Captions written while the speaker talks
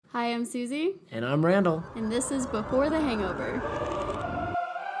Hi, I'm Susie. And I'm Randall. And this is Before the Hangover.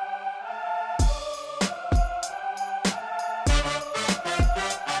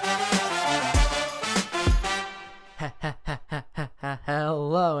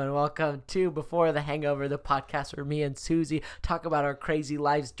 Hello and welcome to Before the Hangover, the podcast where me and Susie talk about our crazy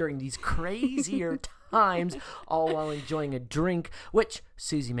lives during these crazier times, all while enjoying a drink, which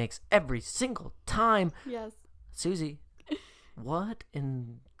Susie makes every single time. Yes. Susie, what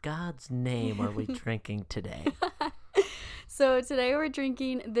in God's name are we drinking today? So today we're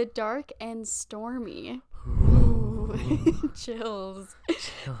drinking the Dark and Stormy. Ooh. Chills.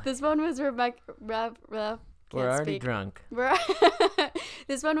 This one was We're already drunk.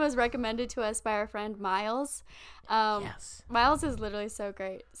 This one was recommended to us by our friend Miles. Yes. Miles is literally so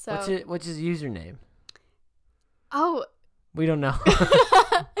great. So What's his username? Oh, we don't know.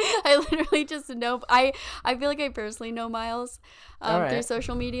 I literally just know. I feel like I personally know Miles through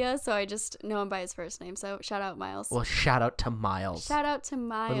social media, so I just know him by his first name. So shout out Miles. Well, shout out to Miles. Shout out to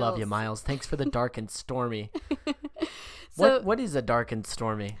Miles. We love you, Miles. Thanks for the Dark and Stormy. So, what is a Dark and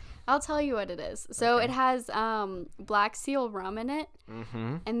Stormy? I'll tell you what it is. So Okay. it has Black Seal rum in it,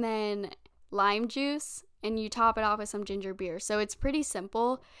 and then lime juice, and you top it off with some ginger beer. So it's pretty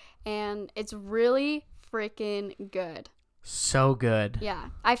simple, and it's really freaking good. So good. Yeah.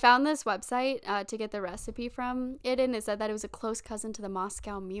 I found this website to get the recipe from it, and it said that it was a close cousin to the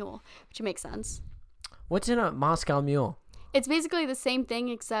Moscow Mule, which makes sense. What's in a Moscow Mule? It's basically the same thing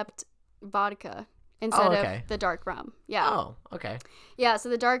except vodka instead of the dark rum. Yeah. Oh, okay. Yeah, so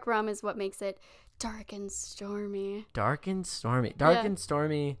the dark rum is what makes it dark and stormy. Dark and Stormy. Yeah. And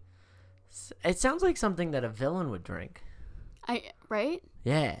Stormy. It sounds like something that a villain would drink. Right?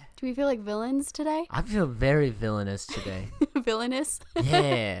 Yeah. Do we feel like villains today? I feel very villainous today. Villainous?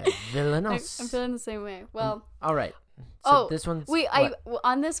 Yeah, villainous. I'm feeling the same way. Well, all right. So this one's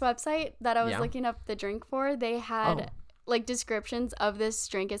on this website that I was Yeah. looking up the drink for, they had like descriptions of this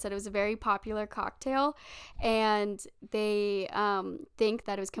drink. It said it was a very popular cocktail, and they think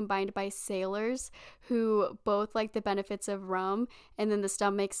that it was combined by sailors who both like the benefits of rum and then the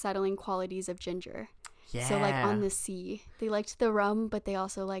stomach settling qualities of ginger. Yeah. So like on the sea, they liked the rum, but they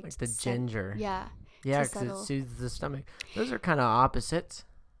also liked like the ginger. Yeah. Yeah, because it soothes the stomach. Those are kind of opposites.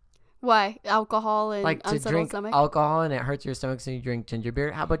 Why? Alcohol and Like to unsettled drink stomach? alcohol and it hurts your stomach, so you drink ginger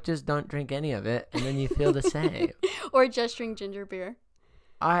beer. How about just don't drink any of it and then you feel the same? Or just drink ginger beer.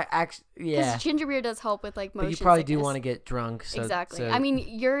 I actually, yeah. Because ginger beer does help with like motion But you probably sickness. do want to get drunk. So, Exactly. So, I mean,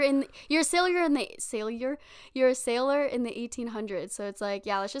 you're a sailor in the 1800s. So it's like,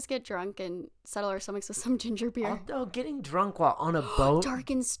 yeah, let's just get drunk and settle our stomachs with some ginger beer. although getting drunk while on a boat. Dark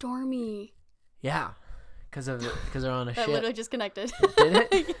and stormy. Yeah. Because they're on a That ship. literally just connected. Did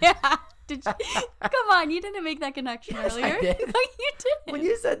it? Yeah. Did you? Come on, you didn't make that connection Yes, earlier. I did. No, you didn't. When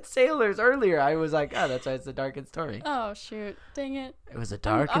you said sailors earlier, I was like, oh, that's why it's a dark and stormy. Oh shoot! Dang it. It was a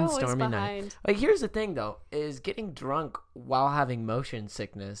dark and always stormy night. behind. Like, here's the thing, though, is getting drunk while having motion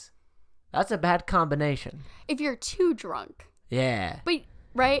sickness. That's a bad combination. If you're too drunk. Yeah. But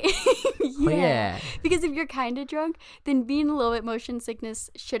right? Yeah. Because if you're kind of drunk, then being a little bit motion sickness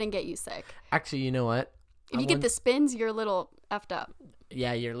shouldn't get you sick. Actually, you know what? If you get the spins, you're a little effed up.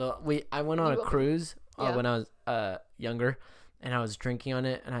 Yeah, you're a little. I went on a cruise when I was younger, and I was drinking on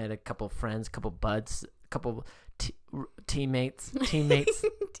it, and I had a couple friends, couple buds, couple teammates. Teammates?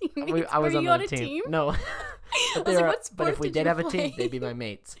 I was Were on you the on a team. team? No, but, I was like, what but if sport we did did you have a play? team, they'd be my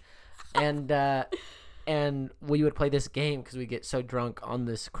mates, and we would play this game because we get so drunk on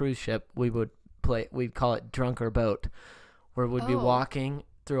this cruise ship. We'd call it Drunk or Boat, where we'd be walking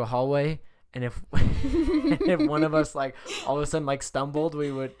through a hallway. And if one of us like all of a sudden like stumbled,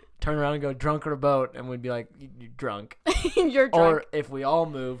 we would turn around and go drunk or boat, and we'd be like, "You're drunk." You're drunk. Or if we all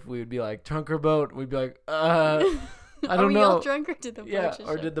moved, we would be like drunk or boat. We'd be like, I don't know. Are we all drunk or did the boat just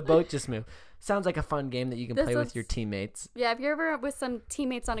or shift? did the boat just move? Sounds like a fun game that you can play with your teammates. Yeah, if you're ever with some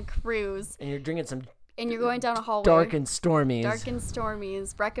teammates on a cruise And you're drinking some and you're going down a hallway. Dark and Stormies. Dark and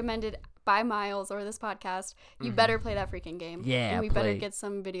Stormies, recommended by Miles or this podcast, you better play that freaking game. Yeah, and we better play get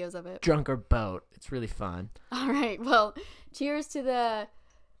some videos of it. Drunk or Boat. It's really fun. All right, well, cheers to the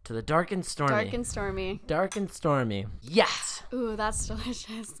Dark and Stormy. Dark and Stormy. Dark and Stormy. Yes. Ooh, that's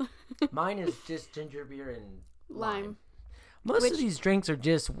delicious. Mine is just ginger beer and Lime. Most of these drinks are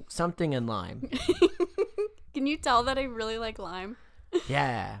just something in lime. Can you tell that I really like lime?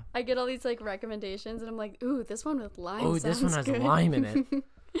 Yeah. I get all these like recommendations, and I'm like, ooh, this one with lime. Oh, this one sounds has good. lime in it.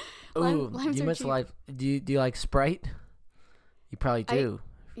 Ooh, limes you are must cheap. like. Do you like Sprite? You probably do.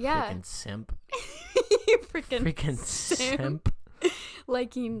 Yeah. Freaking simp. You freaking Freaking simp.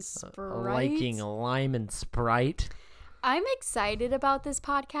 liking Sprite. Liking lime and Sprite. I'm excited about this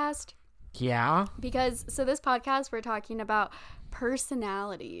podcast. Yeah? Because, so this podcast, we're talking about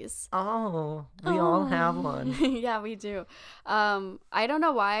personalities. Oh, we all have one. Yeah, we do. I don't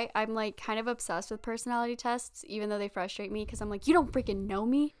know why. I'm like kind of obsessed with personality tests, even though they frustrate me because I'm like, you don't freaking know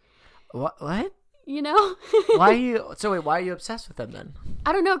me. What? You know? Why are you obsessed with them then?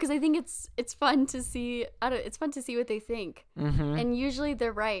 I don't know, because I think it's fun to see. It's fun to see what they think, and usually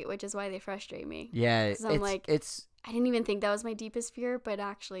they're right, which is why they frustrate me. Yeah, I'm like, I didn't even think that was my deepest fear, but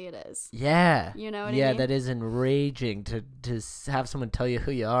actually it is. Yeah. You know what I mean? Yeah, that is enraging to have someone tell you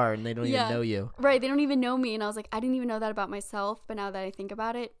who you are and they don't even know you. Right, they don't even know me, and I was like, I didn't even know that about myself, but now that I think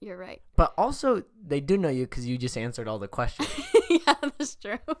about it, you're right. But also, they do know you because you just answered all the questions. Yeah, that's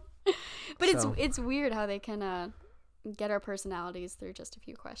true. But it's weird how they can get our personalities through just a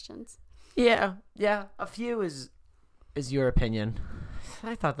few questions. Yeah, a few is your opinion.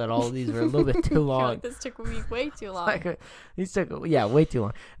 I thought that all of these were a little bit too long. Like this took me way too long. These took way too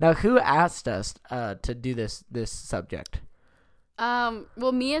long. Now, who asked us to do this subject?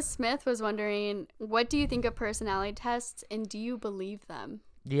 Well, Mia Smith was wondering, what do you think of personality tests, and do you believe them?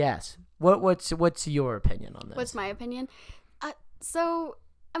 Yes. What's your opinion on this? What's my opinion? So,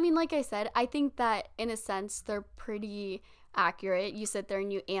 I mean, like I said, I think that in a sense they're pretty accurate. You sit there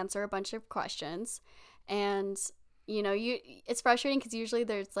and you answer a bunch of questions, and you know, it's frustrating because usually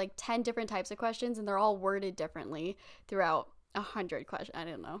there's like 10 different types of questions and they're all worded differently throughout 100 questions. I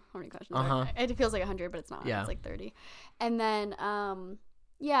don't know how many questions are. It feels like 100, but it's not. It's like 30. And then,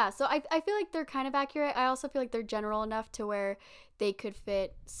 so I feel like they're kind of accurate. I also feel like they're general enough to where they could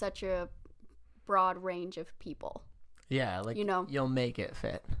fit such a broad range of people. Yeah, like, you know, you'll make it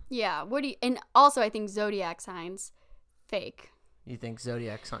fit. Yeah. And also I think zodiac signs, fake. You think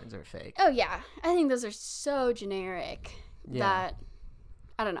zodiac signs are fake? Oh, yeah. I think those are so generic that,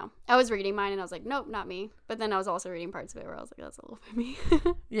 I don't know. I was reading mine and I was like, nope, not me. But then I was also reading parts of it where I was like, that's a little bit me.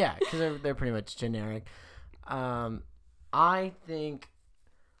 Yeah, because they're pretty much generic. I think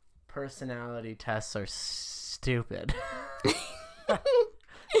personality tests are stupid.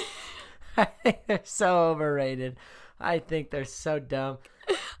 I think they're so overrated. I think they're so dumb.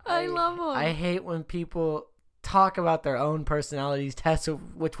 I love them. I hate when people talk about their own personalities tests,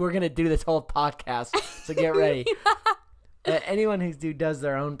 which we're going to do this whole podcast, so get ready. Anyone who does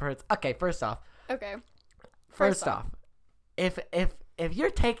their own okay, first off, if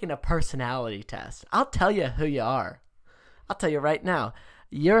you're taking a personality test, I'll tell you who you are. I'll tell you right now,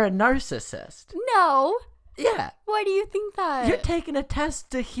 you're a narcissist. No. Yeah. Why do you think that? You're taking a test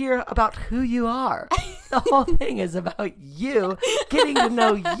to hear about who you are. The whole thing is about you getting to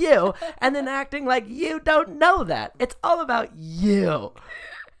know you and then acting like you don't know that. It's all about you.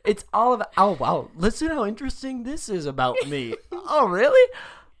 It's all about, oh, wow, listen how interesting this is about me. Oh, really?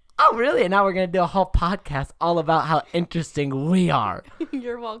 Oh, really? And now we're going to do a whole podcast all about how interesting we are.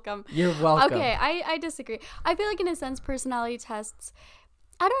 You're welcome. You're welcome. Okay, I disagree. I feel like in a sense, personality tests,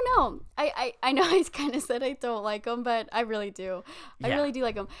 I don't know. I know I kind of said I don't like them, but I really do. I really do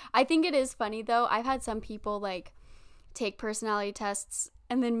like them. I think it is funny, though. I've had some people, like, take personality tests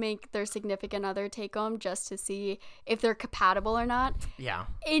and then make their significant other take them just to see if they're compatible or not. Yeah.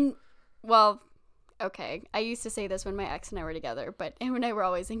 Okay, I used to say this when my ex and I were together, but him and I were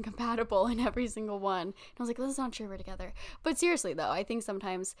always incompatible in every single one. And I was like, well, that's not true, we're together. But seriously, though, I think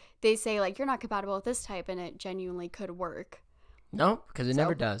sometimes they say, like, you're not compatible with this type, and it genuinely could work. No, because it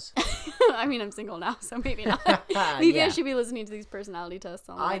never does. I mean, I'm single now, so maybe not. Maybe I should be listening to these personality tests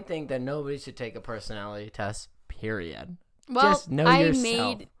online. I think that nobody should take a personality test, period. Well, just know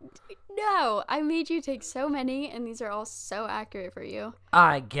yourself. I made you take so many, and these are all so accurate for you.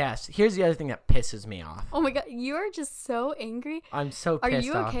 I guess. Here's the other thing that pisses me off. Oh my god, you are just so angry. I'm so pissed off. Are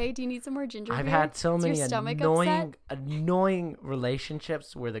you okay? Do you need some more ginger beer? I've had so many annoying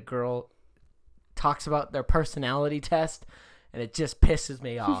relationships where the girl talks about their personality test, and it just pisses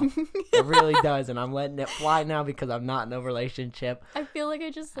me off. It really does, and I'm letting it fly now because I'm not in a relationship. I feel like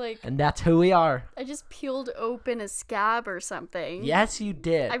and that's who we are. I just peeled open a scab or something. Yes, you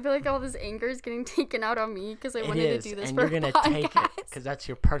did. I feel like all this anger is getting taken out on me because I wanted to do this and for you're gonna take it because that's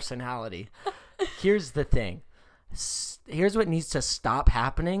your personality. Here's the thing. Here's what needs to stop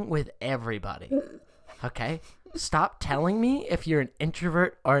happening with everybody. Okay? Stop telling me if you're an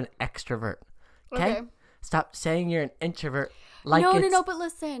introvert or an extrovert. Okay? Stop saying you're an introvert like no, but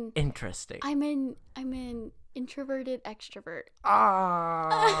listen. Interesting. I'm an introverted extrovert.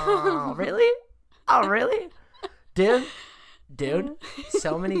 Oh, really? Oh, really? Dude, Dude,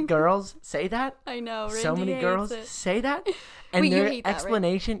 so many girls say that. I know. Randy So many girls say that. And Wait, you their hate that,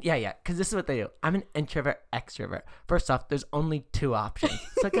 explanation, right? Yeah, because this is what they do. I'm an introvert, extrovert. First off, there's only 2 options.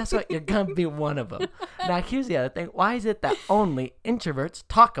 So guess what? You're going to be one of them. Now, here's the other thing. Why is it that only introverts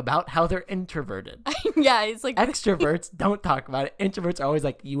talk about how they're introverted? Yeah, it's like Extroverts don't talk about it. Introverts are always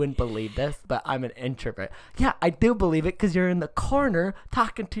like, you wouldn't believe this, but I'm an introvert. Yeah, I do believe it because you're in the corner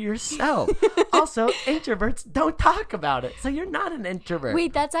talking to yourself. Also, introverts don't talk about it. So you're not an introvert.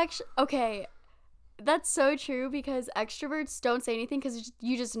 Wait, that's actually okay. That's so true because extroverts don't say anything because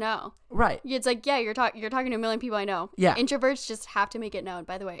you just know. Right. It's like, yeah, you're talking to a million people I know. Yeah. Introverts just have to make it known.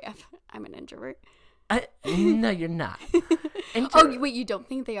 By the way, I'm an introvert. No, you're not. Oh, wait, you don't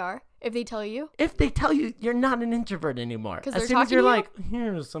think they are? If they tell you? If they tell you, you're not an introvert anymore. As soon as you're like,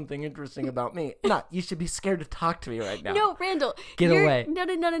 here's something interesting about me. No, you should be scared to talk to me right now. No, Randall. Get away.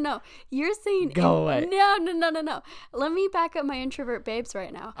 No. You're saying... Go away. No. Let me back up my introvert babes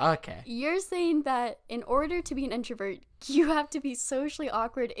right now. Okay. You're saying that in order to be an introvert, you have to be socially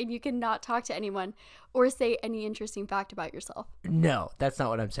awkward and you cannot talk to anyone or say any interesting fact about yourself. No, that's not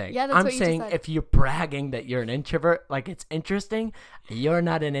what I'm saying. Yeah, that's I'm what you saying just said. if you're bragging that you're an introvert, like it's interesting, you're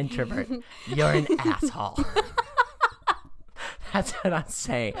not an introvert. You're an asshole. That's what I'm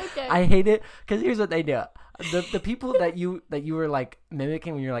saying. Okay. I hate it because here's what they do. The people that you were like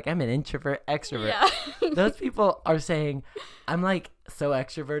mimicking when you're like, I'm an introvert, extrovert. Yeah. Those people are saying, I'm like so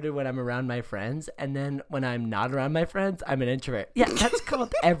extroverted when I'm around my friends, and then when I'm not around my friends, I'm an introvert. Yeah, that's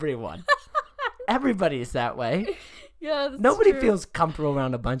called everyone. Everybody's that way. Yeah, that's Nobody true. feels comfortable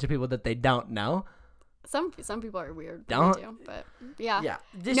around a bunch of people that they don't know. Some people are weird. Don't. Too, but yeah. Yeah.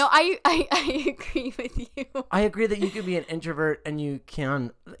 No, I agree with you. I agree that you can be an introvert and you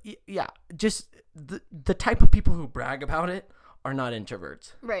can, yeah, just the type of people who brag about it are not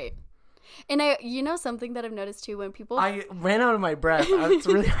introverts. Right. And something that I've noticed too when people... I ran out of my breath. It's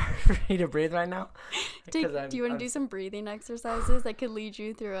really hard for me to breathe right now. Do you want to do some breathing exercises that could lead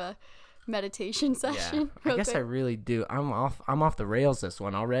you through a meditation session? Yeah, I guess I really do. I'm off the rails this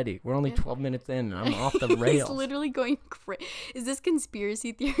one already. We're only 12 minutes in and I'm off the rails. He's literally going crazy. Is this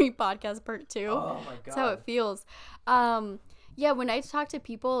conspiracy theory podcast part 2? Oh my god. That's how it feels. Yeah, when I talk to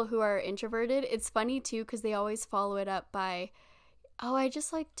people who are introverted, it's funny too because they always follow it up by, oh, I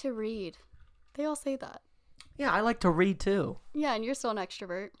just like to read. They all say that. Yeah, I like to read too. Yeah, and you're still an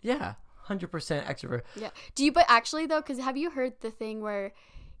extrovert. Yeah, 100% extrovert. Yeah. But actually though, because have you heard the thing where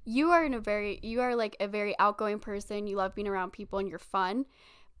you are like a very outgoing person, you love being around people and you're fun,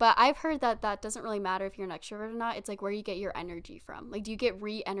 but I've heard that doesn't really matter if you're an extrovert or not. It's like where you get your energy from. Like, do you get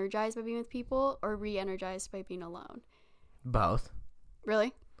re-energized by being with people or re-energized by being alone? Both.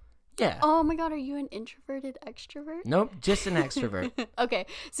 Really? Yeah. Oh my god, are you an introverted extrovert? Nope, just an extrovert. Okay,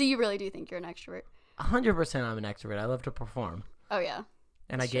 so you really do think you're an extrovert? 100% I'm an extrovert. I love to perform. Oh yeah.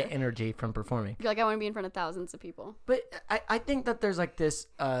 And I get energy from performing. You're like, I want to be in front of thousands of people. But I think that there's like this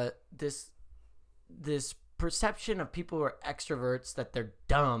perception of people who are extroverts that they're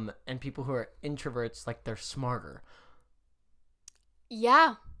dumb, and people who are introverts like they're smarter.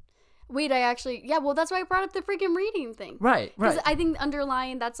 Yeah. Wait, well, that's why I brought up the freaking reading thing. Right. Because I think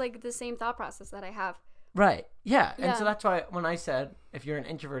underlying, that's like the same thought process that I have. Right. Yeah. And so that's why when I said, if you're an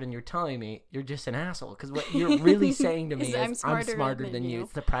introvert and you're telling me, you're just an asshole. Because what you're really saying to me is, I'm smarter than you.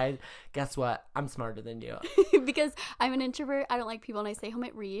 It's the pride. Guess what? I'm smarter than you. Because I'm an introvert. I don't like people, and I stay home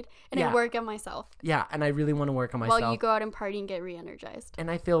and read. And I work on myself. Yeah. And I really want to work on myself. While you go out and party and get re-energized. And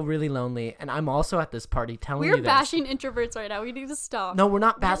I feel really lonely. And I'm also at this party telling you We're this. bashing introverts right now. We need to stop. No, we're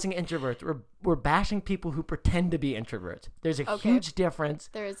not bashing introverts. We're bashing people who pretend to be introverts. There's a huge difference.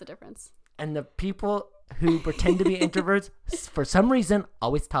 There is a difference. And the people who pretend to be introverts, for some reason,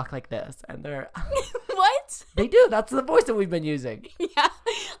 always talk like this. And they're... What? They do. That's the voice that we've been using. Yeah.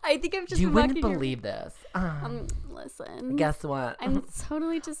 I think I've just You been wouldn't believe this. Listen. Guess what? I'm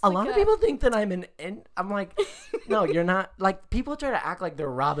totally just a lot of people think that I'm I'm like, no, you're not. Like, people try to act like they're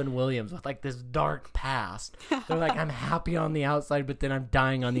Robin Williams with like this dark past. They're like, I'm happy on the outside, but then I'm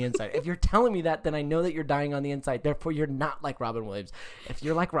dying on the inside. If you're telling me that, then I know that you're dying on the inside. Therefore, you're not like Robin Williams. If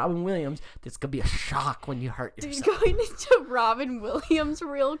you're like Robin Williams, this could be a shock when you hurt yourself. Going into Robin Williams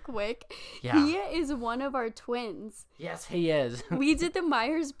real quick. Yeah. He is one of our twins. Yes, he is. We did the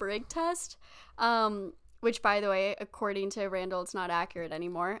Myers-Briggs test, which, by the way, according to Randall, it's not accurate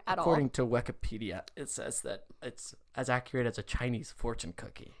anymore at all. According to Wikipedia, it says that it's as accurate as a Chinese fortune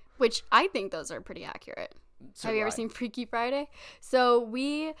cookie. Which I think those are pretty accurate. Have you ever seen Freaky Friday? So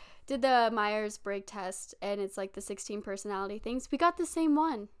we did the Myers-Briggs test, and it's like the 16 personality things. We got the same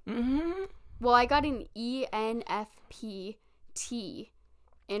one. Mm-hmm. Well, I got an ENFP-T,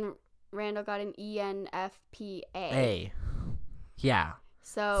 and Randall got an ENFP-A. Yeah.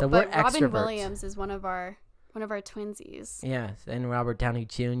 So we're but Robin extroverts. Williams is one of our twinsies. Yes, and Robert Downey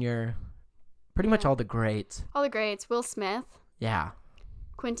Jr. Pretty much all the greats. All the greats. Will Smith. Yeah.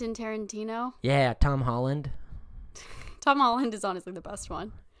 Quentin Tarantino. Yeah, Tom Holland. Tom Holland is honestly the best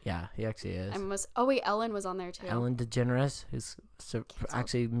one. Yeah, he actually is. Oh wait, Ellen was on there too. Ellen DeGeneres, who's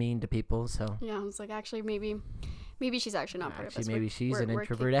actually mean to people. So yeah, I was like, actually, maybe she's actually not part of us. Maybe she's an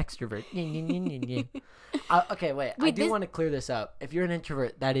introvert extrovert. Okay, wait. I do want to clear this up. If you're an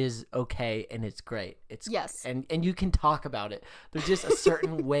introvert, that is okay and it's great. It's yes, and you can talk about it. There's just a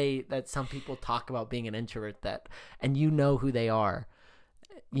certain way that some people talk about being an introvert and you know who they are.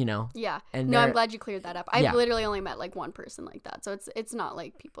 You know. Yeah. And I'm glad you cleared that up. I've literally only met like one person like that, so it's not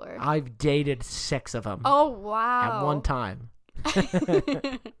like people are. I've dated 6 of them. Oh wow! At one time.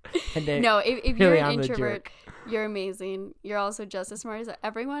 And then, no, if you're an introvert, you're amazing. You're also just as smart as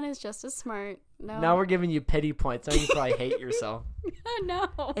everyone is. Just as smart. No. Now we're giving you pity points. Now you probably hate yourself. No.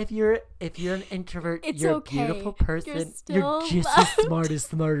 If you're an introvert, you're okay. A beautiful person. You're just as smart as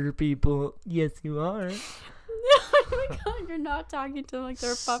smarter people. Yes, you are. Oh my god, you're not talking to them like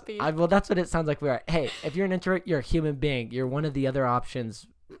they're puppies. Well, that's what it sounds like we are. Hey, if you're an introvert, you're a human being. You're one of the other options.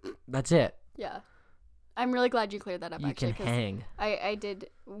 That's it. Yeah. I'm really glad you cleared that up. You can hang. I did.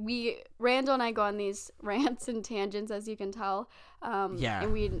 Randall and I go on these rants and tangents, as you can tell. Yeah.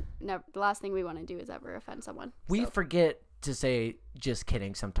 And the last thing we want to do is ever offend someone. We forget to say just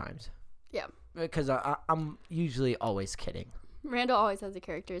kidding sometimes. Yeah. Because I'm usually always kidding. Randall always has a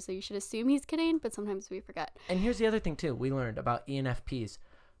character, so you should assume he's kidding, but sometimes we forget. And here's the other thing, too, we learned about ENFPs.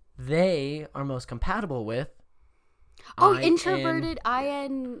 They are most compatible with... introverted,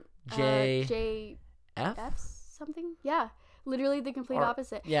 INJF something? Yeah. Literally the complete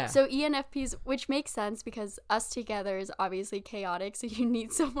opposite. Yeah. So ENFPs, which makes sense because us together is obviously chaotic, so you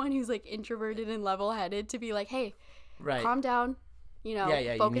need someone who's like introverted and level-headed to be like, hey, calm down,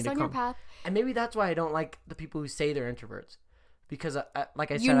 focus on your path. And maybe that's why I don't like the people who say they're introverts. Because,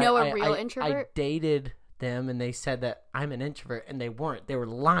 like I said, a real introvert? I dated them and they said that I'm an introvert and they weren't. They were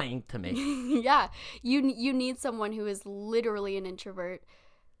lying to me. Yeah. You need someone who is literally an introvert.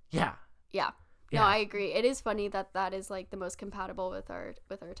 Yeah. Yeah. No, I agree. It is funny that is like the most compatible with our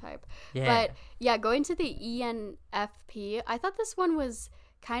type. Yeah. But yeah, going to the ENFP, I thought this one was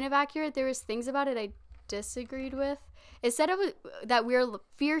kind of accurate. There was things about it I disagreed with. It said that we're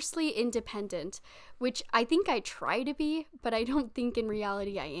fiercely independent, which I think I try to be, but I don't think in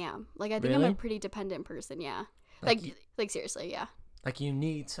reality I am. Like I think I'm a pretty dependent person. Yeah. Like seriously. Yeah. Like you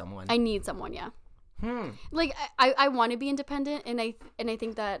need someone. I need someone. Yeah. Like I want to be independent, and I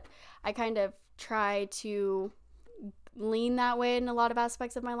think that I kind of try to lean that way in a lot of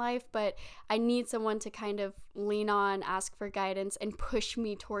aspects of my life, but I need someone to kind of lean on, ask for guidance, and push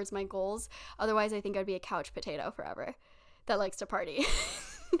me towards my goals. Otherwise, I think I'd be a couch potato forever that likes to party.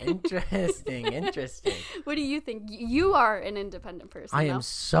 Interesting. What do you think? You are an independent person. I am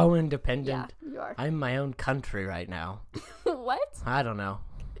so independent. Yeah, you are. I'm my own country right now. What? I don't know.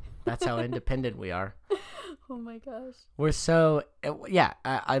 That's how independent we are. Oh my gosh. We're so... Yeah,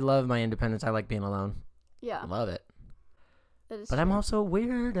 I love my independence. I like being alone. Yeah. I love it. But true. I'm also a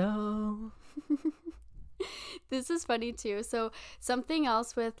weirdo. This is funny too. So something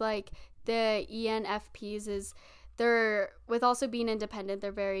else with like the ENFPs is they're, with also being independent,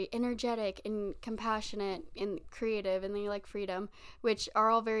 they're very energetic and compassionate and creative, and they like freedom, which are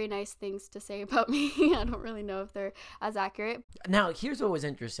all very nice things to say about me. I don't really know if they're as accurate. Now, here's what was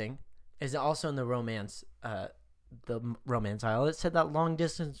interesting, is also in the romance aisle, it said that long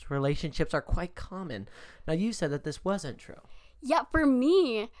distance relationships are quite common. Now, you said that this wasn't true. Yeah, for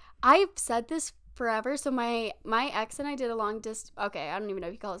me, I've said this forever. So my ex and I did a long distance. Okay, I don't even know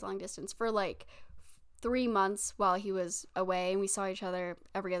if you call this long distance, for like 3 months while he was away, and we saw each other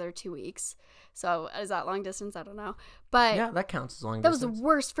every other 2 weeks. So is that long distance? I don't know. But yeah, that counts as long distance. That was the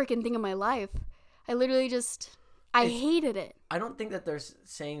worst freaking thing in my life. I literally I hated it. I don't think that they're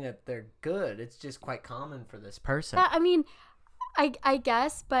saying that they're good. It's just quite common for this person. I mean, I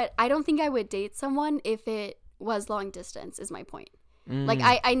guess, but I don't think I would date someone if it was long distance, is my point. Like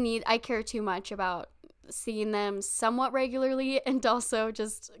I care too much about seeing them somewhat regularly and also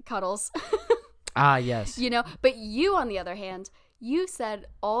just cuddles. Yes. But you, on the other hand, you said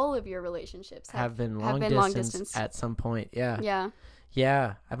all of your relationships have been long distance at some point. Yeah.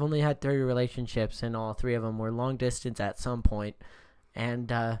 Yeah, I've only had 3 relationships, and all 3 of them were long distance at some point.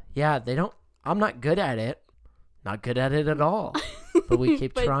 And I'm not good at it. Not good at it at all. But we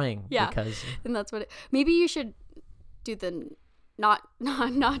keep trying. Yeah. Because, and that's what maybe you should do the not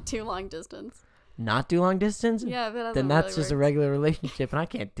too long distance. Not do long distance? Yeah, but then that's just a regular relationship, and I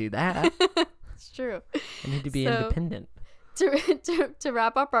can't do that. It's true. I need to be independent. to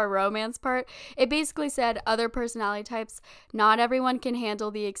wrap up our romance part, it basically said other personality types. Not everyone can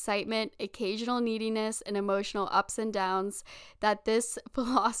handle the excitement, occasional neediness, and emotional ups and downs that this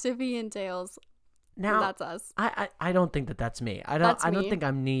philosophy entails. Now, that's us. I don't think that's me. I don't think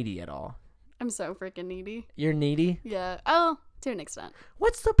I'm needy at all. I'm so freaking needy. You're needy? Yeah. Oh, to an extent.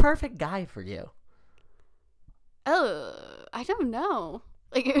 What's the perfect guy for you? Oh, I don't know.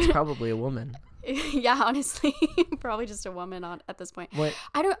 Like, it's probably a woman. Yeah, honestly, probably just a woman at this point. What?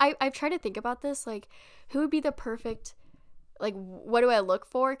 I've tried to think about this, like, who would be the perfect, like, what do I look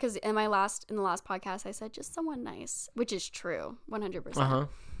for? Because in the last podcast, I said just someone nice, which is true, 100%. Uh-huh.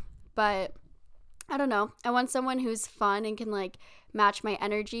 But I don't know. I want someone who's fun and can, like, match my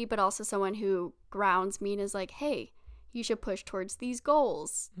energy, but also someone who grounds me and is like, hey, you should push towards these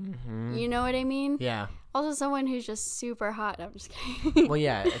goals. Mm-hmm. You know what I mean? Yeah. Also someone who's just super hot. No, I'm just kidding. Well,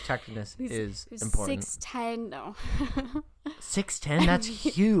 yeah, attractiveness is important. 6'10", no. 6'10"? That's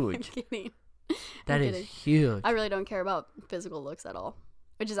huge. I'm kidding. That is huge. I really don't care about physical looks at all,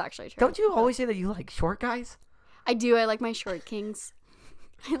 which is actually true. Don't you always say that you like short guys? I do. I like my short kings.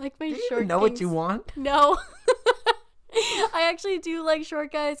 I like my short kings. Know what you want? No. I actually do like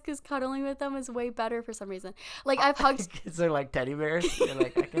short guys because cuddling with them is way better for some reason. Like, I've hugged... Because they're like teddy bears? You're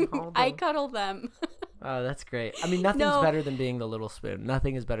like, I can hold them. I cuddle them. Oh, that's great. I mean, nothing's better than being the little spoon.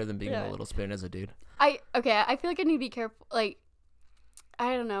 Nothing is better than being the little spoon as a dude. I feel like I need to be careful. Like,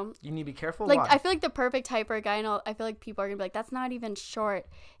 I don't know. You need to be careful? Like, why? I feel like the perfect type for a guy, and I feel like people are going to be like, that's not even short,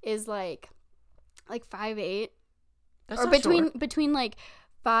 is like 5'8". That's or not short. between like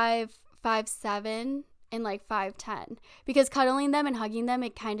 5'7" and like 5'10", because cuddling them and hugging them,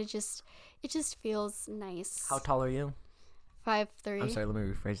 it kind of just feels nice. How tall are you? 5'3". I'm sorry, let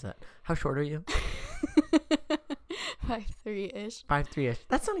me rephrase that. How short are you? 5'3"-ish. 5'3"-ish.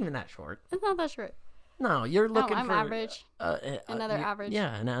 That's not even that short. It's not that short. No, you're looking I'm for average. Another average.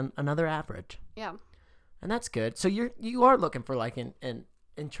 Yeah, another average. Yeah. And that's good. So you are looking for like an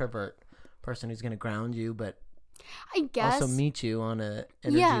introvert person who's going to ground you, but I guess also meet you on a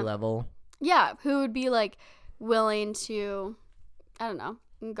energy level. Yeah, who would be like willing to, I don't know,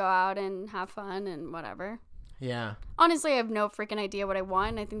 go out and have fun and whatever. Yeah. Honestly, I have no freaking idea what I want,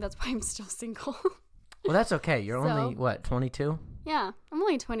 and I think that's why I'm still single. Well, that's okay. You're only, what, 22? Yeah, I'm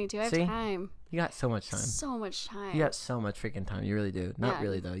only 22. I have time. You got so much time. So much time. You got so much freaking time. You really do. Not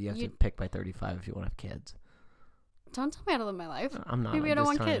really, though. You have to pick by 35 if you want to have kids. Don't tell me how to live my life. I'm not. Maybe I'm I don't just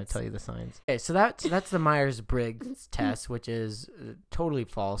want trying kids. to tell you the signs. Okay, so that's the Myers-Briggs test, which is totally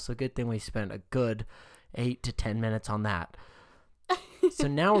false. So good thing we spent a good 8 to 10 minutes on that. So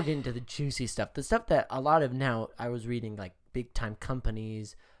now we're getting to the juicy stuff. The stuff that a lot of now, I was reading, like big-time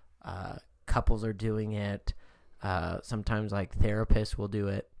companies, couples are doing it. Sometimes like therapists will do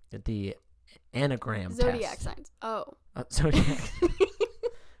it. The anagram Zodiac test. signs. Oh. Zodiac.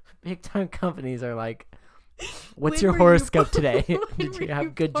 Big-time companies are like, what's When your were horoscope you today? born? Did you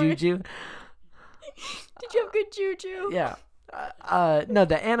have good born? juju? Did you have good juju? Yeah. No,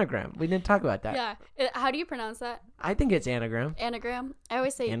 the anagram. We didn't talk about that. Yeah. How do you pronounce that? I think it's anagram. Anagram? I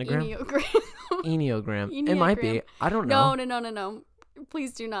always say Anagram? enneagram. Enneagram. It might be. I don't know. No.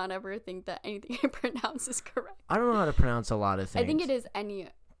 Please do not ever think that anything I pronounce is correct. I don't know how to pronounce a lot of things. I think it is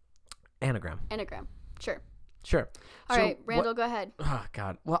anagram. Anagram. Sure. So All right, Randall, go ahead. Oh,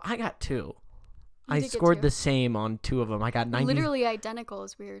 God. Well, I got 2. You I did get scored 2. the same on 2 of them. I got 90. Literally identical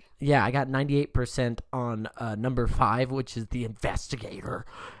is weird. Yeah, I got 98% on number 5, which is the investigator,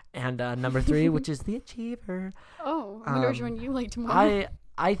 and number 3, which is the achiever. Oh, I wonder which one you liked more.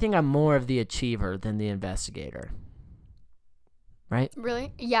 I think I'm more of the achiever than the investigator. Right?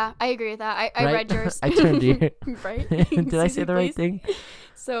 Really? Yeah, I agree with that. I read yours. I turned to you. Right? Did I say the right thing?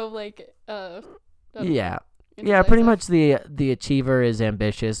 So, like, yeah. Yeah, pretty much the achiever is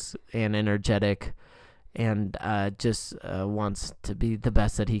ambitious and energetic and just wants to be the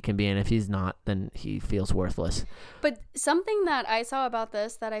best that he can be. And if he's not, then he feels worthless. But something that I saw about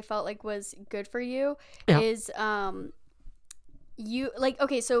this that I felt like was good for you is you, like,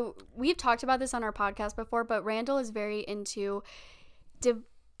 okay, so we've talked about this on our podcast before, but Randall is very into,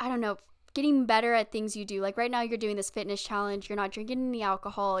 I don't know, getting better at things you do. Like right now you're doing this fitness challenge. You're not drinking any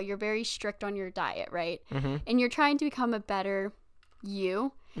alcohol. You're very strict on your diet, right? Mm-hmm. And you're trying to become a better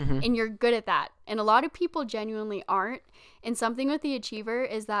you. Mm-hmm. And you're good at that. And a lot of people genuinely aren't. And something with the achiever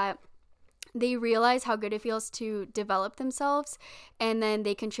is that they realize how good it feels to develop themselves. And then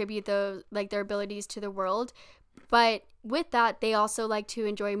they contribute their abilities to the world. But with that, they also like to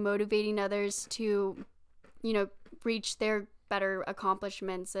enjoy motivating others to, reach their better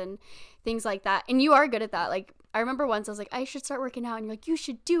accomplishments and things like that. And you are good at that. Like, I remember once I was like, I should start working out, and you're like, you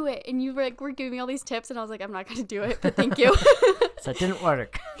should do it. And you were giving me all these tips, and I was like, I'm not going to do it, but thank you. So it didn't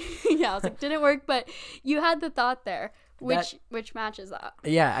work. Yeah, I was like, didn't work, but you had the thought there, which matches that.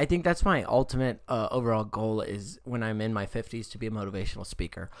 Yeah, I think that's my ultimate overall goal is when I'm in my 50s to be a motivational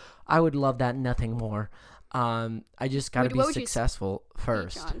speaker. I would love that, nothing more. I just got to be successful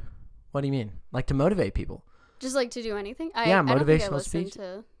first. What do you mean? Like to motivate people? Just like to do anything? Yeah, motivational speech.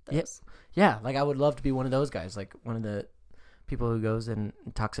 To those. Yeah, like I would love to be one of those guys, like one of the people who goes and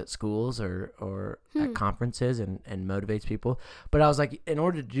talks at schools or at conferences and motivates people. But I was like, in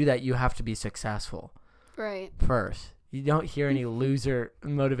order to do that, you have to be successful. Right. First. You don't hear any loser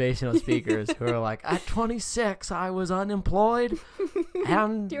motivational speakers who are like, at 26, I was unemployed,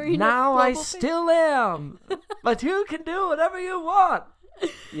 and now I still am. But you can do whatever you want.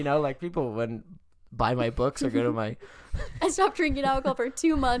 You know, like people when buy my books or go to my... I stopped drinking alcohol for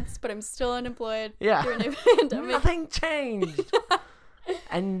 2 months, but I'm still unemployed. Yeah. During a pandemic. Nothing changed.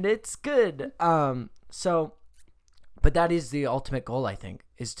 And it's good. So, but that is the ultimate goal, I think,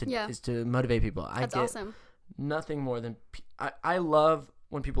 is to motivate people. That's awesome. Nothing more than I love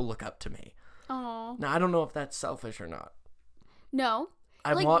when people look up to me. Oh. Now I don't know if that's selfish or not. No.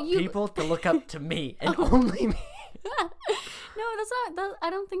 I want people to look up to me and only me. No, that's not. I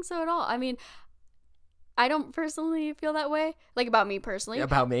don't think so at all. I mean, I don't personally feel that way. Like about me personally.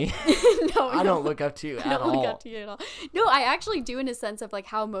 About me? No, I don't look up to you at all. I don't look up to you at all. No, I actually do in a sense of like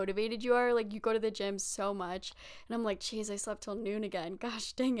how motivated you are. Like you go to the gym so much, and I'm like, geez, I slept till noon again.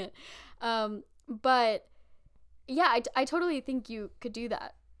 Gosh, dang it. But yeah, I totally think you could do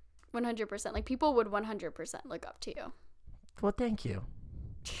that. 100%. Like people would 100% look up to you. Well, thank you.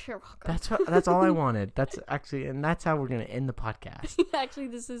 You're welcome. That's all I wanted. That's how we're gonna end the podcast. Actually,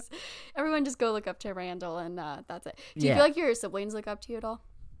 everyone just go look up to Randall, and that's it. Do you feel like your siblings look up to you at all?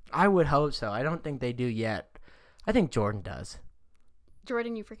 I would hope so. I don't think they do yet. I think Jordan does.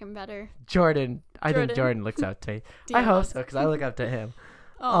 Jordan, you freaking better. I think Jordan looks up to me. I hope so because I look up to him.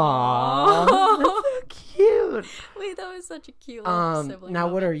 Aww. That's so cute. Wait, that was such a cute little sibling. Now,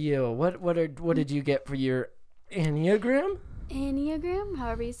 what are you? What did you get for your Enneagram? Enneagram,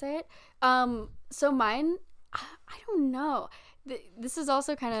 however you say it. So mine, I don't know. This is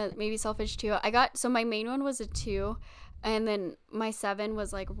also kind of maybe selfish too. So my main one was a 2, and then my 7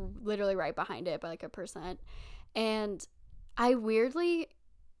 was like literally right behind it by like 1%. And I weirdly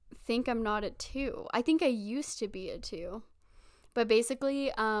think I'm not a 2. I think I used to be a 2. But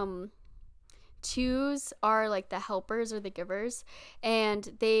basically, 2s are like the helpers or the givers, and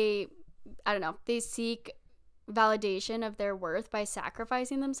they seek validation of their worth by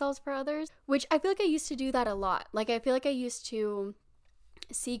sacrificing themselves for others, which I feel like I used to do that a lot. Like I feel like I used to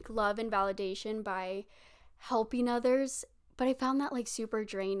seek love and validation by helping others, but I found that like super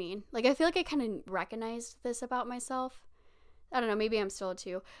draining. Like I feel like I kind of recognized this about myself. I don't know, maybe I'm still a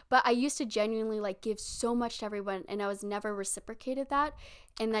 2, but I used to genuinely like give so much to everyone, and I was never reciprocated that,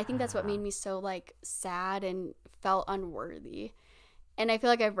 and I think that's what made me so like sad and felt unworthy. And I feel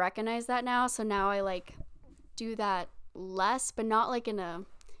like I've recognized that now, so now I like do that less, but not like in a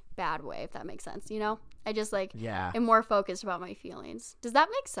bad way, if that makes sense, you know? I just like am more focused about my feelings. Does that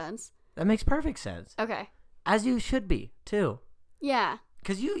make sense? That makes perfect sense. Okay. As you should be too. Yeah.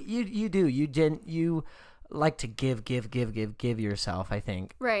 Because you like to give yourself, I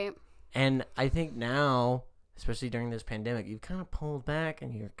think. Right. And I think now, especially during this pandemic, you've kind of pulled back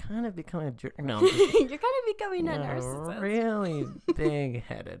and you're kind of becoming a jerk. No, you're kind of becoming a narcissist. Really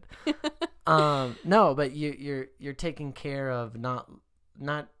big-headed. No, but you're taking care of not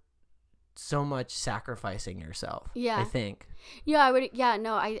so much sacrificing yourself. Yeah. I think. Yeah, I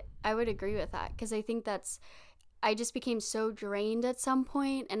would agree with that, because I think I just became so drained at some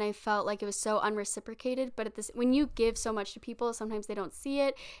point, and I felt like it was so unreciprocated. But when you give so much to people, sometimes they don't see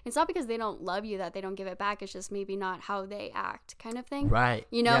it. It's not because they don't love you that they don't give it back. It's just maybe not how they act, kind of thing. Right.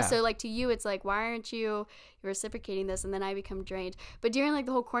 You know, so like to you, it's like, why aren't you reciprocating this? And then I become drained. But during like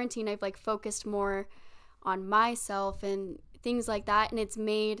the whole quarantine, I've like focused more on myself and things like that. And it's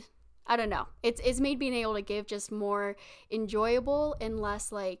made, I don't know, it's made being able to give just more enjoyable and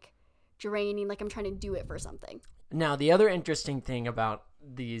less like draining, like I'm trying to do it for something. Now, the other interesting thing about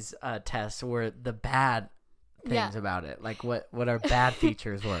these tests were the bad things about it, like what our bad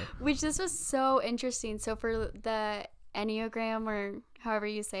features were. Which this was so interesting. So for the Enneagram, or however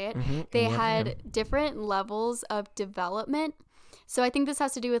you say it, they had different levels of development. So I think this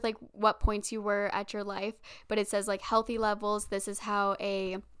has to do with like what points you were at your life, but it says like healthy levels. This is how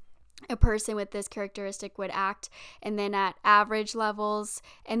a a person with this characteristic would act, and then at average levels,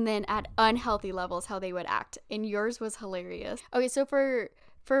 and then at unhealthy levels how they would act. And yours was hilarious. Okay, so for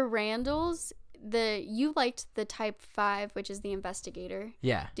Randall's, you liked the type 5, which is the investigator.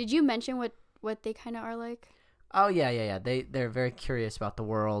 Yeah. Did you mention what they kind of are like? Oh yeah. They're very curious about the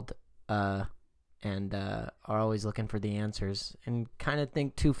world, and are always looking for the answers, and kind of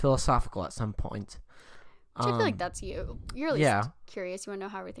think too philosophical at some point. Which I feel like that's you. You're at least curious. You want to know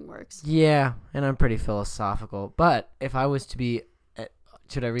how everything works. Yeah, and I'm pretty philosophical. But if I was to be,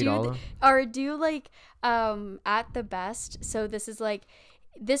 should I read all of them? Or do like at the best. So this is like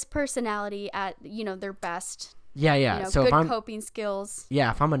this personality at their best. Yeah. So good if I'm coping skills.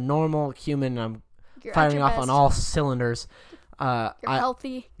 Yeah, if I'm a normal human, You're firing off best. on all cylinders. You're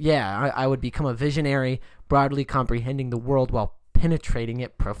healthy. Yeah, I would become a visionary, broadly comprehending the world while penetrating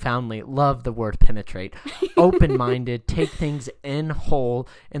it profoundly. Love the word penetrate. Open-minded, take things in whole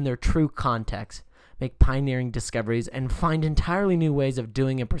in their true context, make pioneering discoveries, and find entirely new ways of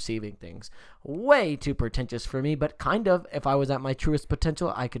doing and perceiving things. Way too pretentious for me, but kind of, if I was at my truest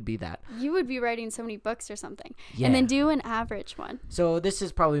potential, I could be that. You would be writing so many books or something. Yeah. And then do an average one. So this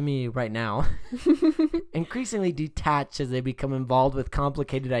is probably me right now. Increasingly detached as they become involved with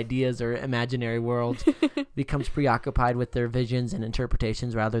complicated ideas or imaginary worlds, becomes preoccupied with their visions and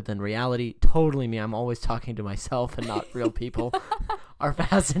interpretations rather than reality. Totally me. I'm always talking to myself and not real people. Are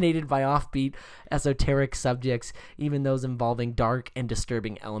fascinated by offbeat, esoteric subjects, even those involving dark and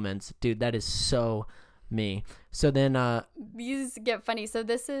disturbing elements. Dude, that is so me. So then these get funny. So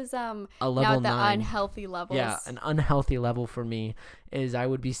this is a level now the 9. unhealthy levels. Yeah, an unhealthy level for me is I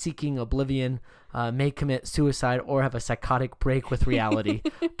would be seeking oblivion, may commit suicide, or have a psychotic break with reality.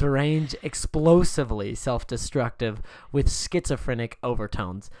 Deranged, explosively self-destructive, with schizophrenic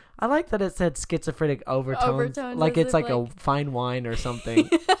overtones. I like that it said schizophrenic overtones like it's like a fine wine or something.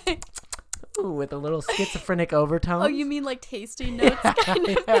 Ooh, with a little schizophrenic overtones. Oh, you mean like tasting notes kind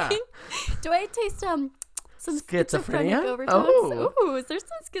of thing? Do I taste some schizophrenic overtones? Ooh, is there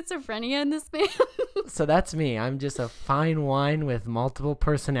some schizophrenia in this man? So that's me. I'm just a fine wine with multiple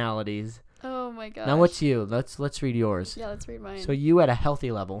personalities. Oh my gosh. Now what's you? Let's read yours. Yeah, let's read mine. So you at a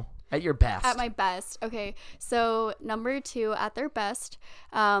healthy level, at your best. At my best. Okay. So number 2, at their best,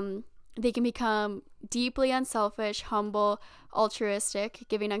 they can become deeply unselfish, humble, altruistic,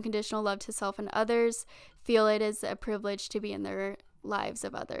 giving unconditional love to self and others, feel it is a privilege to be in their lives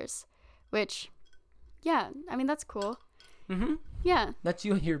of others, which, yeah, I mean, that's cool. Mm-hmm. Yeah. That's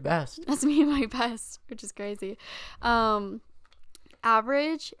you at your best. That's me at my best, which is crazy.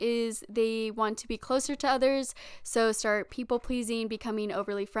 Average is they want to be closer to others, so start people-pleasing, becoming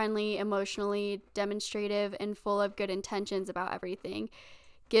overly friendly, emotionally demonstrative, and full of good intentions about everything.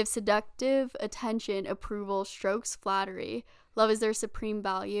 Give seductive attention, approval, strokes, flattery. Love is their supreme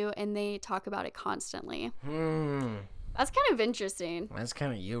value, and they talk about it constantly. That's kind of interesting. That's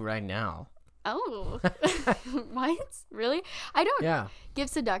kind of you right now. Oh. What? Really? I don't give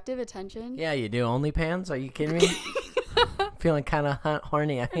seductive attention. Yeah, you do. OnlyPans? Are you kidding me? Feeling kind of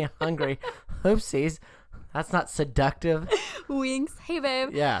horny. I'm hungry. Oopsies. That's not seductive. Winks. Hey, babe.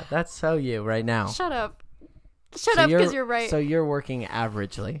 Yeah, that's so you right now. Shut up. Shut up, because you're right. So you're working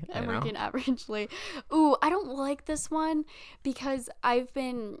averagely. I'm working averagely. Ooh, I don't like this one because I've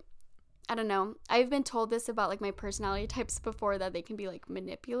been told this about like my personality types before, that they can be like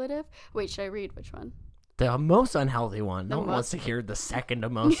manipulative. Wait, should I read which one? The most unhealthy one. No one wants to hear the second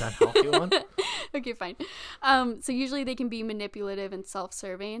most unhealthy one. Okay, fine. So usually they can be manipulative and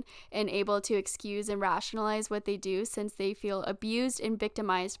self-serving and able to excuse and rationalize what they do, since they feel abused and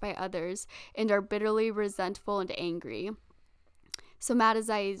victimized by others and are bitterly resentful and angry.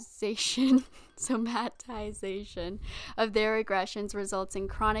 Somatization of their aggressions results in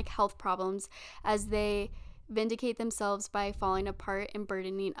chronic health problems as they vindicate themselves by falling apart and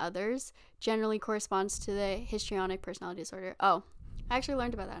burdening others. Generally corresponds to the histrionic personality disorder. Oh, I actually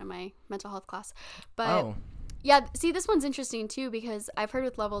learned about that in my mental health class. But yeah, see, this one's interesting too, because I've heard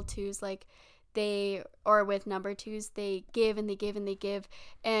with level 2s, like with number 2s, they give and they give and they give,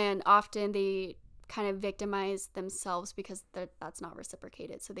 and often they kind of victimize themselves because that's not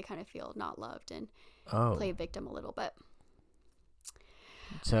reciprocated, so they kind of feel not loved and play victim a little bit.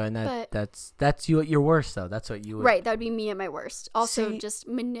 So, and that's you at your worst, though. That's what you would... Right, that would be me at my worst. Also, just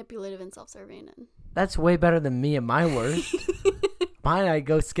manipulative and self-serving. That's way better than me at my worst. Mine, I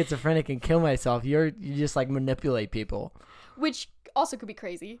go schizophrenic and kill myself. You just like manipulate people, which also could be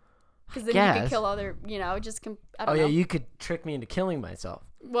crazy, because then you could kill other, I don't know. Yeah, you could trick me into killing myself.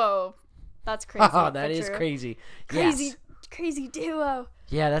 Whoa, that's crazy. Oh, that is crazy. Crazy duo.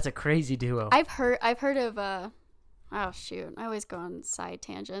 Yeah, that's a crazy duo. I've heard of Oh, shoot. I always go on side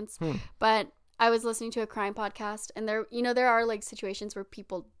tangents. But I was listening to a crime podcast, and there are like situations where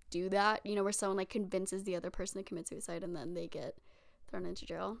people do that, where someone like convinces the other person to commit suicide and then they get thrown into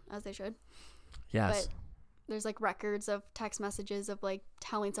jail, as they should. Yes. But there's like records of text messages of like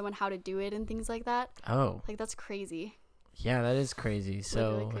telling someone how to do it and things like that. Oh. Like, that's crazy. Yeah, that is crazy.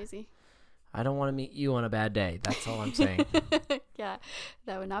 So really crazy. I don't want to meet you on a bad day. That's all I'm saying. Yeah,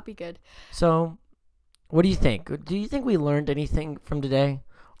 that would not be good. So what do you think? Do you think we learned anything from today?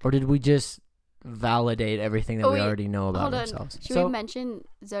 Or did we just validate everything that we already know about ourselves? Should we mention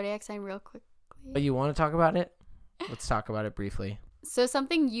zodiac sign real quickly? But you want to talk about it? Let's talk about it briefly. So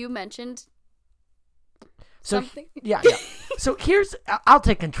something you mentioned. So yeah. So I'll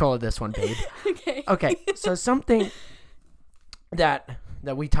take control of this one, babe. Okay. So something that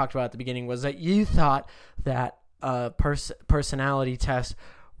we talked about at the beginning was that you thought that personality tests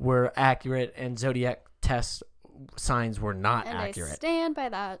were accurate and zodiac test signs were not accurate. I stand by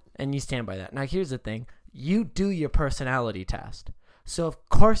that. And you stand by that. Now here's the thing. You do your personality test. So of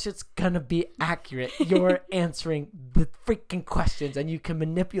course it's going to be accurate. You're answering the freaking questions and you can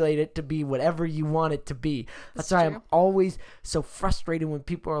manipulate it to be whatever you want it to be. That's why I'm always so frustrated when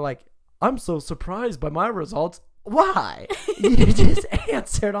people are like, I'm so surprised by my results. Why? You just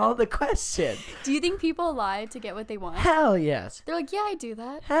answered all the questions. Do you think people lie to get what they want? Hell yes. They're like, yeah, I do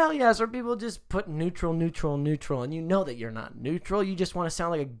that. Hell yes. Or people just put neutral, and you know that you're not neutral. You just want to sound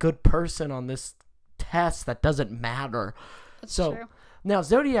like a good person on this test that doesn't matter. That's true. Now,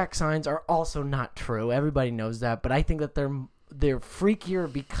 zodiac signs are also not true. Everybody knows that, but I think that they're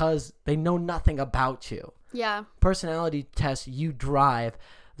freakier because they know nothing about you. Yeah. Personality tests, you drive.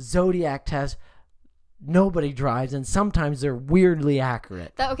 Zodiac tests, nobody drives, and sometimes they're weirdly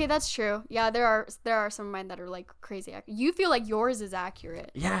accurate. That's true. Yeah, there are some of mine that are like crazy accurate. You feel like yours is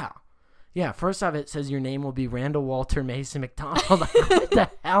accurate. Yeah. First off, it says your name will be Randall Walter Mason McDonald. What the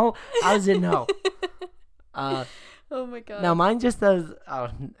hell? How does it know? Oh my god. Now mine just does. Oh,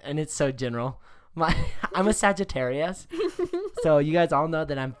 and it's so general. I'm a Sagittarius, so you guys all know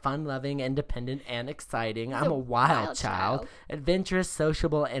that I'm fun-loving, independent, and exciting. I'm a wild child, adventurous,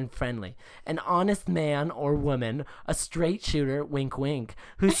 sociable, and friendly. An honest man or woman, a straight shooter, wink wink,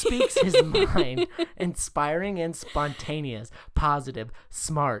 who speaks his mind, inspiring and spontaneous, positive,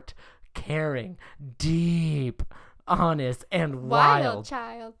 smart, caring, deep, honest, and wild.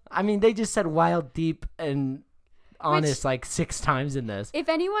 Child. I mean, they just said wild, deep, and honest like 6 times in this. If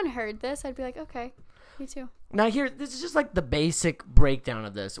anyone heard this, I'd be like, okay, me too. Now this is just like the basic breakdown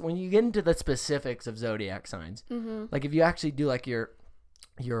of this. When you get into the specifics of zodiac signs, like if you actually do like your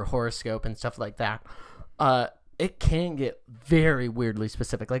horoscope and stuff like that, it can get very weirdly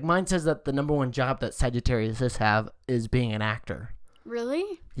specific. Like mine says that the number one job that Sagittarius have is being an actor.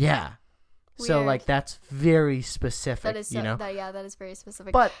 Really? Yeah. Weird. So like that's very specific. That is that is very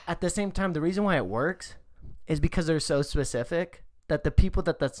specific. But at the same time, the reason why it works is because they're so specific that the people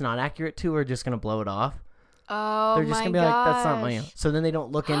that's not accurate to are just going to blow it off. Oh, they're just going to be like, that's not my. So then they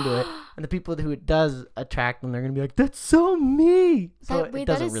don't look into it. And the people who it does attract them, they're going to be like, that's so me. So it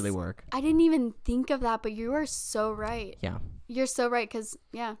doesn't really work. I didn't even think of that, but you are so right. Yeah. You're so right because,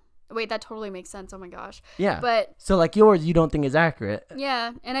 yeah. Wait, that totally makes sense. Oh my gosh. Yeah. But so like yours, you don't think is accurate.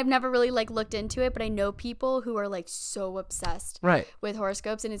 Yeah. And I've never really like looked into it, but I know people who are like so obsessed with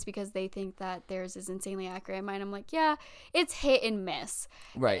horoscopes, and it's because they think that theirs is insanely accurate. Mine, I'm like, yeah, it's hit and miss.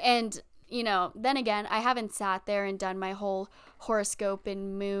 Right. And, then again, I haven't sat there and done my whole horoscope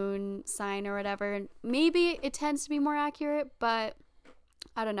and moon sign or whatever. And maybe it tends to be more accurate, but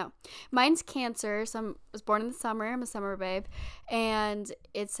I don't know. Mine's Cancer. So I was born in the summer. I'm a summer babe. And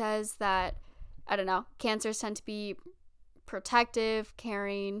it says that, I don't know, Cancers tend to be protective,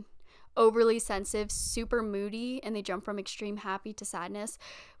 caring, overly sensitive, super moody, and they jump from extreme happy to sadness,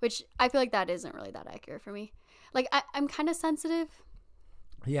 which I feel like that isn't really that accurate for me. Like, I'm kind of sensitive.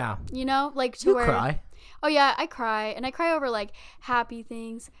 Yeah. Like to where... cry. Oh, yeah, I cry. And I cry over, like, happy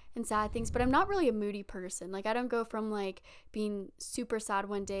things and sad things. But I'm not really a moody person. Like, I don't go from, like, being super sad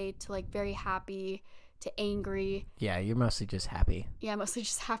one day to, like, very happy to angry. Yeah, you're mostly just happy. Yeah, mostly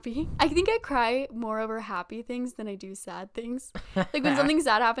just happy. I think I cry more over happy things than I do sad things. Like, when something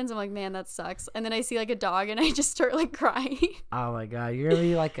sad happens, I'm like, man, that sucks. And then I see, like, a dog and I just start, like, crying. Oh, my God. You're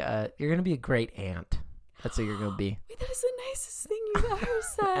going to be a great aunt. That's what you're going to be. Wait, that is the nicest thing you've ever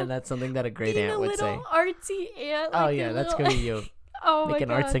said. And that's something that a great aunt would say. Being a little artsy aunt. Like yeah, that's going to be you. Oh my God. Making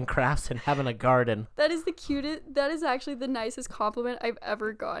arts and crafts and having a garden. That is the cutest. That is actually the nicest compliment I've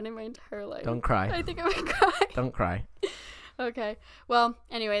ever gotten in my entire life. Don't cry. I think I'm going to cry. Don't cry. Okay. Well,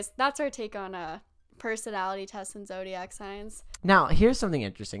 anyways, that's our take on personality tests and zodiac signs. Now, here's something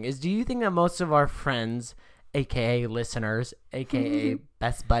interesting. Do you think that most of our friends aka listeners, aka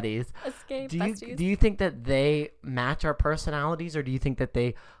best buddies. Do you think that they match our personalities, or do you think that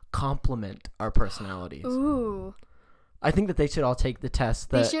they complement our personalities? Ooh. I think that they should all take the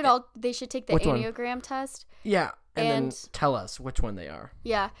test. They should take the Enneagram test. Yeah, and then tell us which one they are.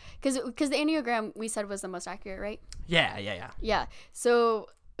 Yeah, because the Enneagram we said was the most accurate, right? Yeah. So,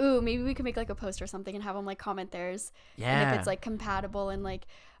 maybe we could make like a post or something and have them like comment theirs. Yeah. And if it's like compatible and like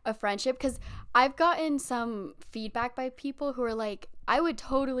a friendship, because I've gotten some feedback by people who are like, I would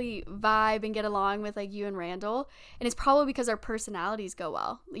totally vibe and get along with like you and Randall, and it's probably because our personalities go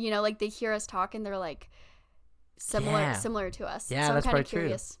well. You know, like they hear us talk and they're like similar to us. Yeah, so that's I'm probably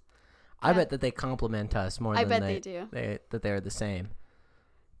curious. true. I bet that they complement us more than they do. That they're the same.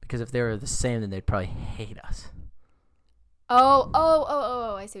 Because if they were the same, then they'd probably hate us.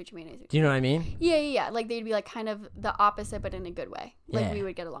 Oh, I see what you mean. Do you know what I mean? Yeah. Like they'd be like kind of the opposite, but in a good way. Like we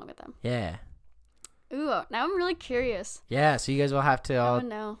would get along with them. Yeah. Ooh, now I'm really curious. Yeah, so you guys will have to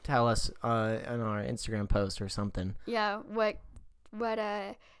know. Tell us on our Instagram post or something. Yeah, what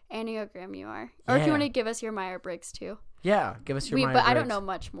Enneagram you are. Or if you want to give us your Myers-Briggs too. Yeah, give us your Myers-Briggs. But I don't know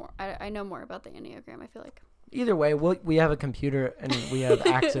much more. I know more about the Enneagram, I feel like. Either way, we have a computer and we have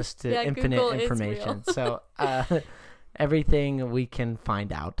access to infinite Google information. So everything we can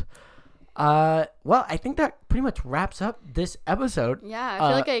find out. Well, I think that pretty much wraps up this episode. Yeah, I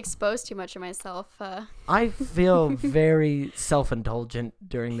feel like I exposed too much of myself. I feel very self-indulgent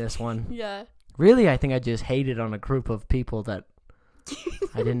during this one. Yeah. Really, I think I just hated on a group of people that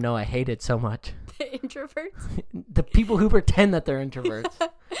I didn't know I hated so much. The introverts? The people who pretend that they're introverts.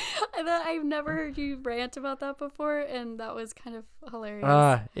 I've never heard you rant about that before, and that was kind of hilarious.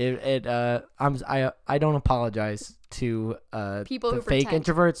 I don't apologize to people who fake pretend.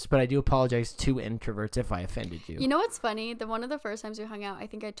 introverts, but I do apologize to introverts if I offended you. You know what's funny? One of the first times we hung out, I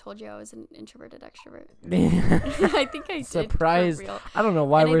think I told you I was an introverted extrovert. I think I did. Surprised. I don't know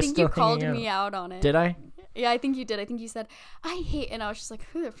why we're still hanging out. I think you called me out on it. Did I? Yeah, I think you did. I think you said, I hate, and I was just like,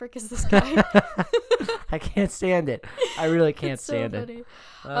 who the frick is this guy? I can't stand it. I really can't it's stand so funny.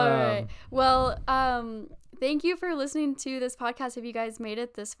 All right. Well, thank you for listening to this podcast. If you guys made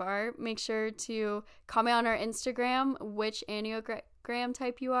it this far, make sure to comment on our Instagram which Enneagram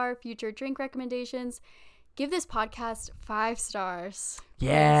type you are, future drink recommendations. Give this podcast 5 stars.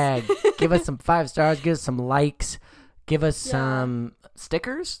 Yeah. Give us some 5 stars. Give us some likes. Give us some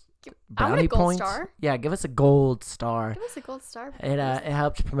stickers. Brownie points. Star. Yeah, give us a gold star. Give us a gold star. It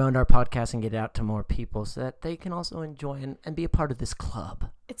helps promote our podcast and get it out to more people so that they can also enjoy and be a part of this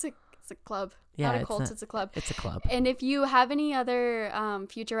club. It's a club. Yeah, not a cult, it's a club. It's a club. And if you have any other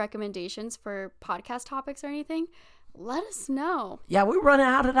future recommendations for podcast topics or anything, let us know. Yeah, we're running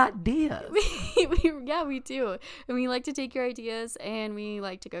out of ideas. we do. And we like to take your ideas and we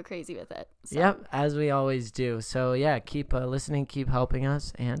like to go crazy with it. So. Yep, as we always do. So, yeah, keep listening, keep helping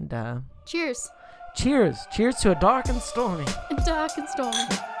us, and cheers. Cheers. Cheers to a dark and stormy. Dark and stormy.